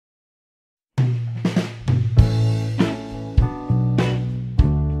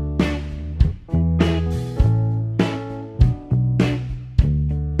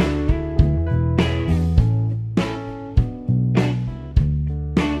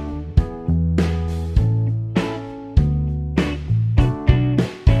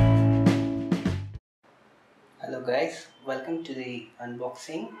guys, welcome to the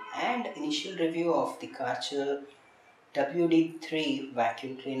unboxing and initial review of the Karcher WD3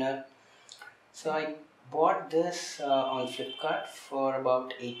 vacuum cleaner. So I bought this on Flipkart for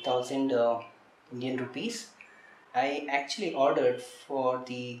about 8,000 Indian rupees. I actually ordered for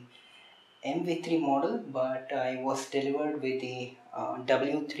the MV3 model, but I was delivered with the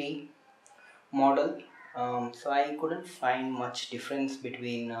W3 model. So I couldn't find much difference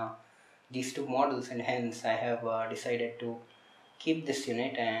between these two models, and hence I have decided to keep this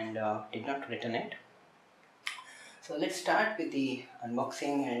unit and did not return it. So let's start with the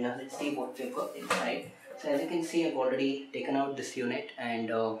unboxing and let's see what we've got inside. So as you can see, I've already taken out this unit,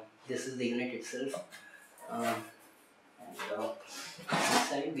 and this is the unit itself.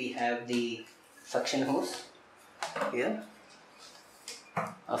 Inside we have the suction hose here,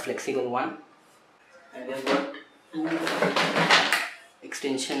 a flexible one, and we've got two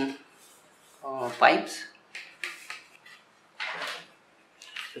extension pipes.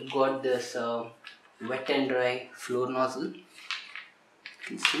 We've got this wet and dry floor nozzle, you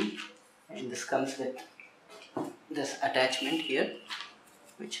can see, and this comes with this attachment here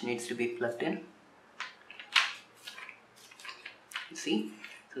which needs to be plugged in. You see,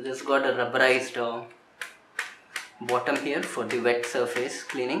 so this got a rubberized bottom here for the wet surface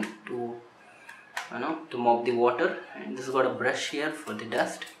cleaning to mop the water, and this got a brush here for the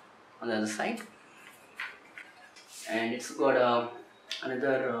dust on the other side, and it's got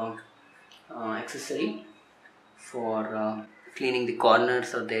another accessory for cleaning the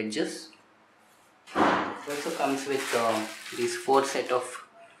corners or the edges. It also comes with these 4 set of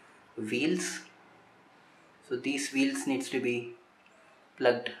wheels. So these wheels needs to be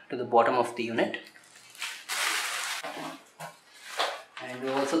plugged to the bottom of the unit, and we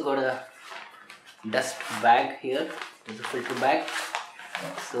also got a dust bag here. There's a filter bag,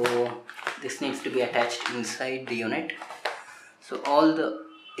 so this needs to be attached inside the unit, so all the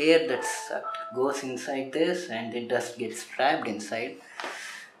air that's sucked goes inside this and the dust gets trapped inside.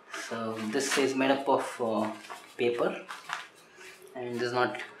 So this is made up of paper and is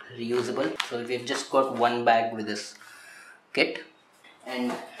not reusable, so we've just got one bag with this kit.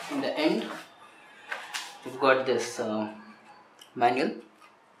 And in the end we've got this manual.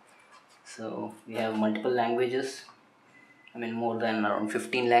 So we have multiple languages, more than around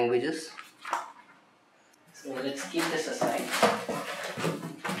 15 languages. So let's keep this aside.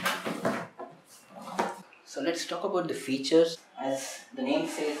 So let's talk about the features. As the name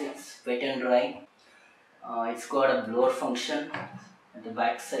says, it's wet and dry. It's got a blower function at the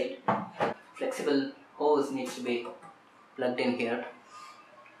back side. Flexible hose needs to be plugged in here,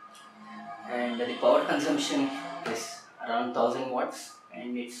 and the power consumption is around 1000 watts,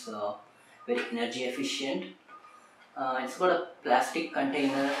 and it's very energy efficient. It's got a plastic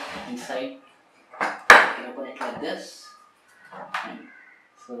container inside. You can open it like this, and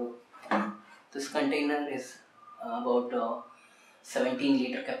so this container is about 17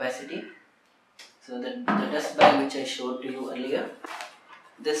 liter capacity. So the dust bag which I showed to you earlier,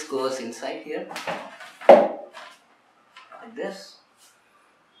 this goes inside here like this,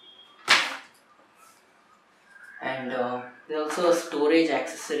 and there's also a storage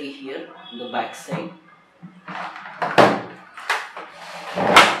accessory here on the back side.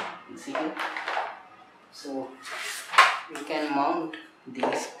 You see here, so we can mount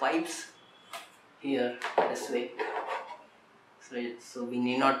these pipes here this way, so we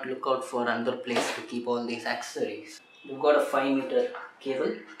need not look out for another place to keep all these accessories. We've got a 5-meter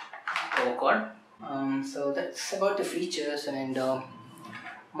cable, power cord. So that's about the features, and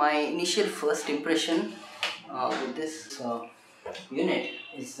my initial first impression with this unit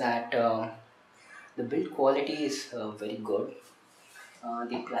is that the build quality is very good.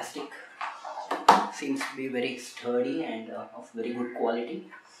 The plastic seems to be very sturdy and of very good quality,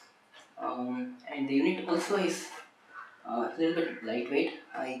 and the unit also is a little bit lightweight.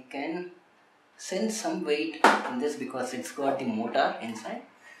 I can sense some weight in this because it's got the motor inside,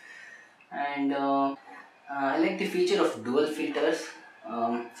 and I like the feature of dual filters.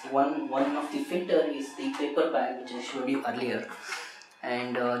 One of the filter is the paper bag which I showed you earlier,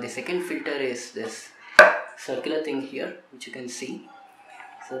 and the second filter is this circular thing here which you can see.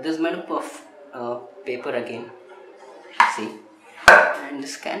 So this is made up of paper again, see, and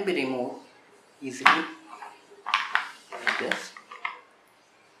this can be removed easily like this,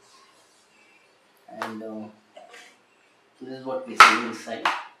 and this is what we see inside.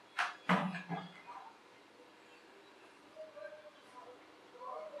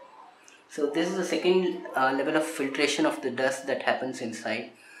 So this is the second level of filtration of the dust that happens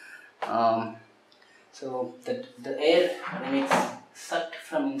inside. So the air, when it's sucked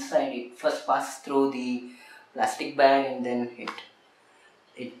from inside, it first passes through the plastic bag, and then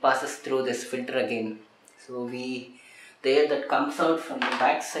it passes through this filter again. So the air that comes out from the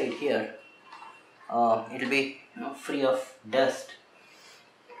back side here, it'll be free of dust.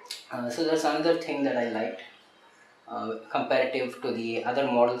 So that's another thing that I liked, comparative to the other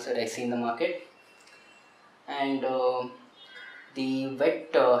models that I see in the market. And the wet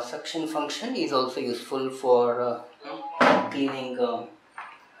suction function is also useful for cleaning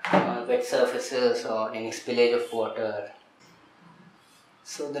wet surfaces or any spillage of water.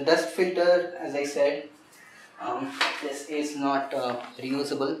 So the dust filter, as I said, this is not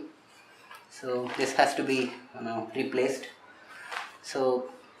reusable, so this has to be replaced. So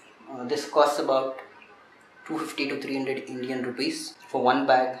this costs about 250 to 300 Indian rupees for one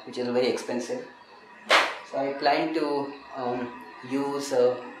bag, which is very expensive. So I plan to use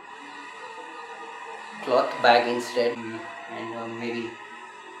a cloth bag instead, and maybe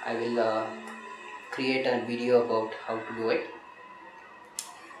I will create a video about how to do it.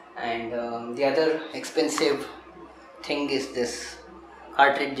 And the other expensive thing is this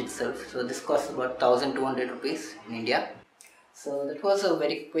cartridge itself. So this costs about 1200 rupees in India. So that was a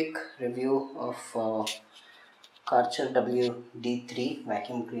very quick review of Karcher WD3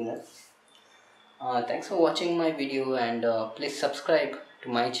 vacuum cleaner. Thanks for watching my video, and please subscribe to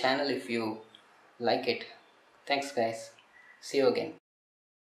my channel if you like it. Thanks guys. See you again.